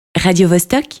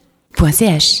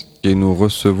radiovostok.ch. Et nous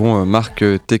recevons Marc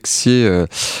Texier,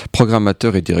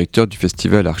 programmateur et directeur du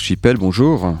festival Archipel.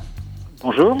 Bonjour.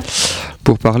 Bonjour.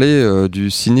 Pour parler du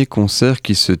ciné-concert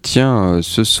qui se tient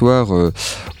ce soir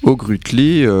au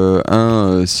Grutli,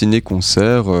 un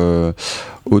ciné-concert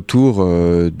autour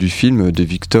du film de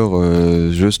Victor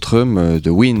Sjöström, The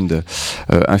Wind.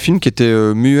 Un film qui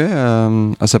était muet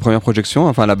à sa première projection,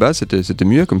 enfin à la base c'était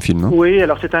muet comme film. Hein. Oui,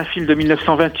 alors c'est un film de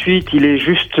 1928, il est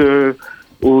juste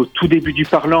au tout début du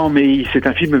parlant, mais c'est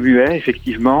un film muet,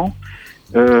 effectivement.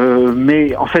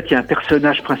 Mais en fait, il y a un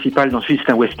personnage principal dans ce film,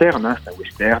 c'est un western,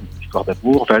 une histoire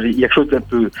d'amour. Enfin, il y a quelque chose d'un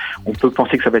peu, on peut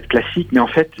penser que ça va être classique, mais en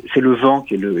fait, c'est le vent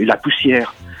et la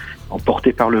poussière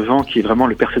emportée par le vent qui est vraiment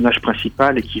le personnage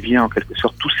principal et qui vient en quelque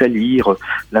sorte tout salir,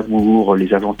 l'amour,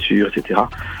 les aventures, etc.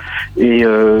 Et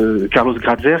Carlos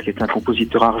Gradzer, qui est un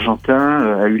compositeur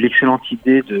argentin, a eu l'excellente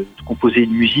idée de composer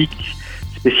une musique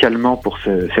spécialement pour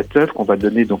cette œuvre qu'on va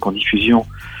donner donc en diffusion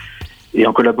et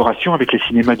en collaboration avec les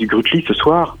cinémas du Grutli ce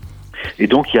soir. Et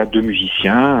donc il y a 2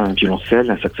 musiciens, un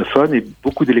violoncelle, un saxophone et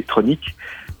beaucoup d'électronique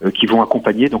qui vont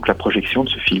accompagner donc la projection de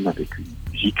ce film avec une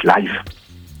musique live.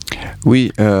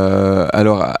 Oui,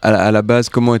 alors à la base,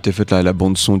 comment était faite la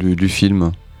bande son du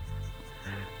film ?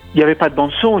 Il n'y avait pas de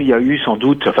bande son, il y a eu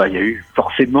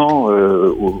forcément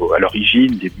à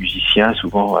l'origine des musiciens,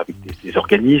 souvent avec des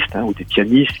organistes ou des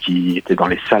pianistes qui étaient dans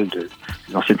les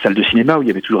anciennes salles de cinéma où il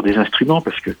y avait toujours des instruments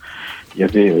parce que il y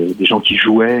avait des gens qui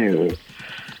jouaient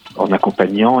en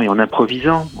accompagnant et en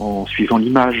improvisant, en suivant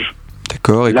l'image.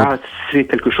 D'accord. Et là, c'est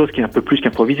quelque chose qui est un peu plus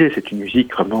qu'improvisé. C'est une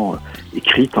musique vraiment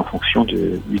écrite en fonction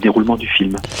du déroulement du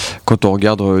film. Quand on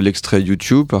regarde l'extrait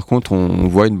YouTube, par contre, on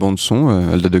voit une bande-son.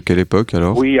 Elle date de quelle époque,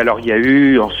 alors ? Oui, alors il y a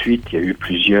eu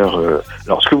plusieurs...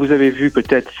 alors, ce que vous avez vu,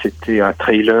 peut-être, c'était un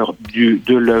trailer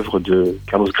de l'œuvre de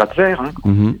Carlos Gradzer,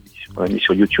 qu'on a mis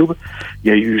sur YouTube.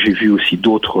 J'ai vu aussi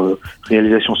d'autres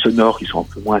réalisations sonores qui sont un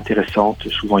peu moins intéressantes,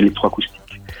 souvent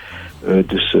électroacoustiques,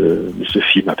 de ce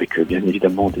film, avec bien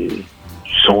évidemment du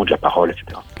son, de la parole,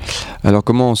 etc. Alors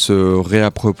comment on se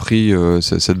réapproprie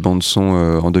cette bande-son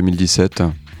en 2017 ?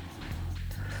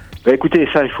 Écoutez,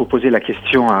 ça, il faut poser la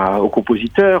question au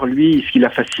compositeur. Lui, ce qui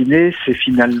l'a fasciné, c'est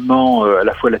finalement à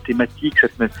la fois la thématique,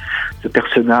 ce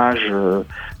personnage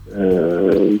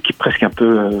qui est presque un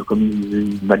peu comme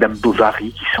une Madame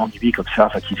Bovary qui s'ennuie comme ça,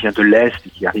 qui vient de l'Est et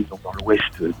qui arrive donc dans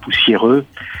l'Ouest poussiéreux.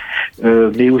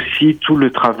 Mais aussi tout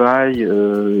le travail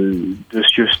de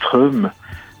Sjöström,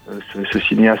 ce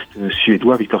cinéaste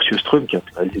suédois, Victor Sjöström, qui a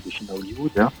réalisé des films à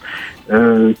Hollywood,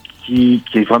 qui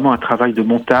est vraiment un travail de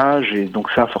montage, et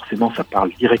donc ça, forcément, ça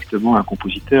parle directement à un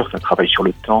compositeur, ça travaille sur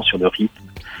le temps, sur le rythme,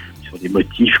 sur des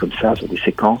motifs comme ça, sur des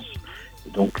séquences.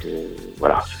 Et donc,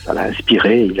 ça l'a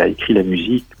inspiré, il a écrit la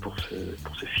musique pour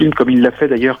ce film, comme il l'a fait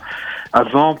d'ailleurs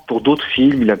avant pour d'autres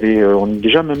films.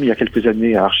 Déjà même il y a quelques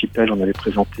années à Archipel, on avait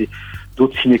présenté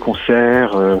d'autres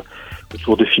ciné-concerts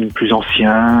autour de films plus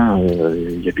anciens.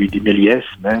 Il y avait eu des Méliès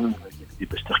même, il y avait des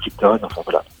Buster Keaton,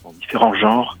 dans différents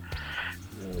genres.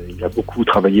 Il a beaucoup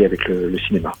travaillé avec le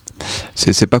cinéma.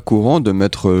 C'est pas courant de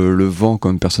mettre le vent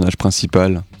comme personnage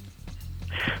principal.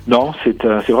 Non, c'est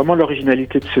vraiment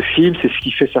l'originalité de ce film, c'est ce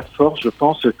qui fait sa force, je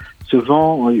pense, ce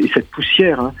vent et cette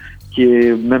poussière, qui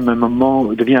est même à un moment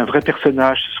devient un vrai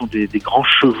personnage. Ce sont des grands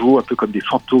chevaux, un peu comme des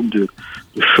fantômes de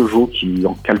chevaux qui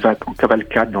en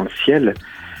cavalcade dans le ciel,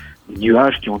 des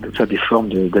nuages qui ont comme ça des formes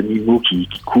d'animaux qui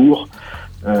courent.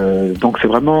 Donc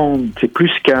c'est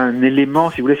plus qu'un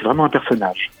élément, si vous voulez, c'est vraiment un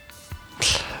personnage.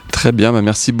 Très bien,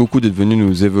 merci beaucoup d'être venu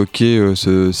nous évoquer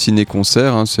ce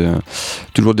ciné-concert. C'est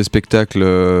toujours des spectacles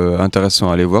intéressants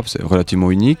à aller voir, c'est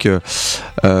relativement unique.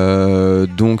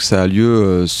 Donc ça a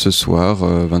lieu ce soir,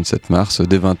 27 mars,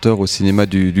 dès 20h au cinéma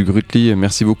du Grutli.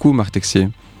 Merci beaucoup Marc Texier.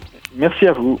 Merci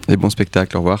à vous. Et bon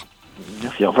spectacle, au revoir.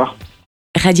 Merci, au revoir.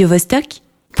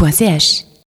 radiovostok.ch